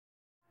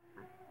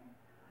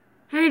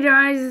Hey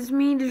guys, it's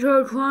me,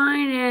 Detroit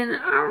Klein, and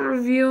I'm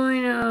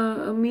reviewing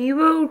a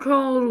amiibo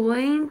called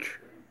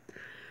Link.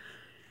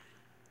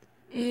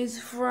 It's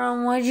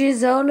from Legend of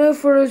Zelda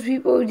for those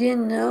people who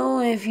didn't know,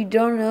 and if you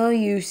don't know,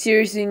 you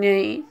seriously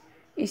need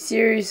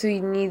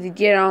to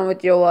get on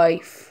with your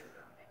life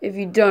if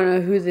you don't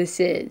know who this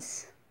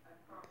is.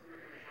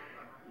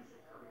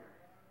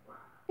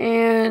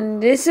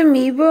 And this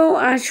amiibo,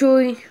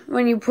 actually,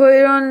 when you put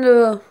it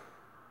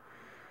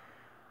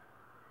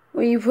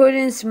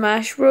in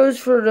Smash Bros,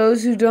 for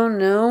those who don't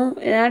know,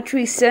 it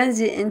actually sends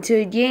it into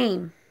a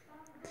game.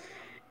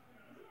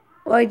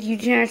 Like, you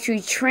can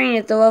actually train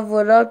it to level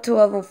it up to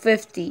level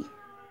 50.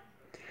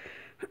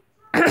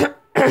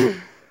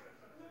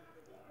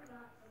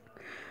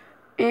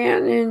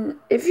 And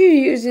if you're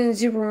using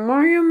Super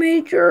Mario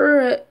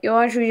Maker, you'll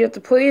actually have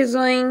to play as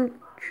Link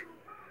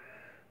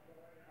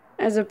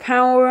as a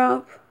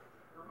power-up.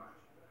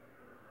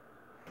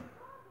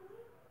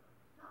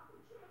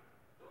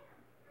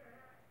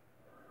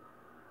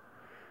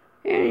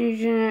 And you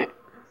can...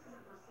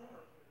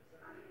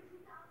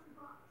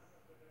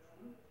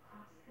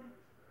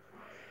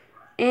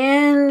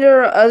 And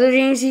there are other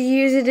games you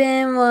use it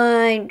in,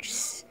 like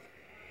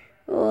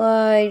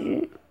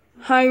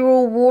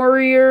Hyrule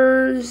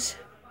Warriors,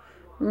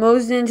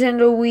 most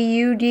Nintendo Wii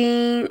U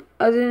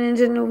other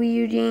Nintendo Wii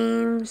U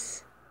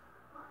games.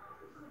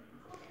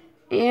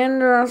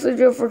 And they're also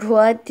good for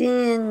collecting.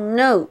 And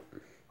note,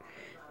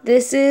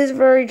 this is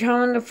very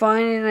common to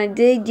find, and I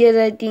did get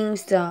it at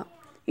GameStop.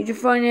 You can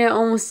find it at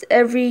almost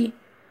every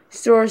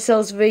store that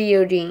sells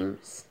video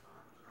games.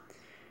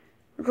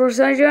 Of course,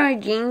 I got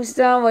at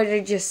GameStop, like I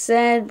just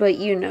said, but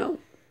you know.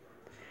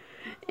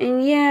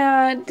 And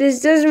yeah, this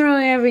doesn't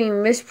really have any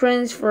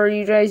misprints for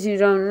you guys who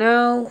don't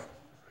know.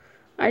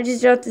 I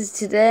just got this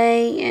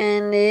today,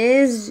 and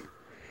it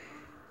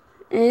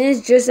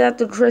is just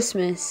after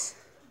Christmas.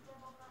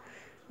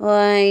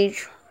 Like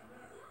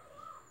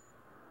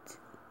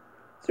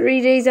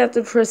 3 days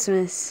after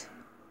Christmas.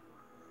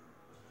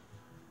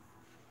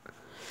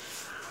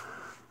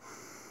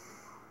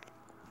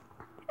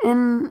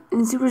 And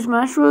in Super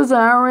Smash Bros,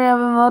 I already have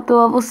him up to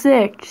level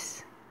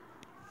 6.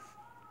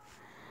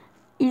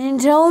 You can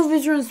tell if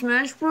it's from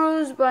Smash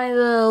Bros by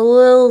the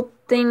little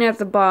thing at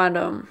the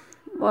bottom.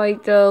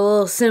 Like the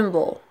little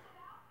symbol.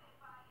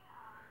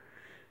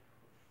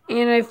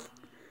 And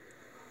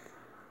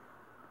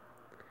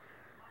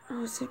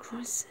what was it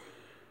going to say?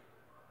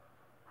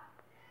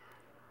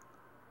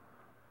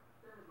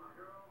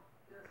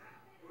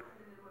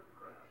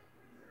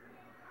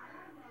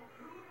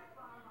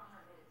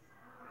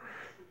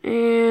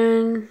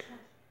 And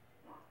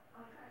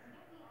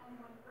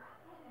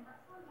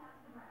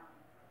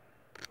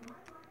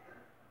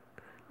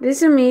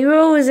this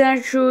amiibo is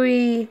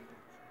actually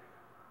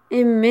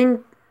in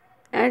mint.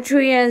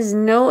 Actually has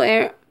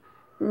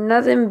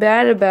nothing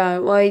bad about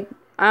it. Like,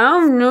 I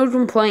have no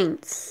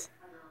complaints.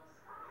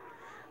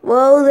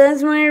 Well,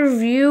 that's my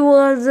review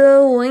of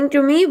the Link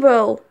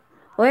amiibo.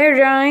 Later,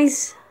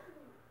 guys.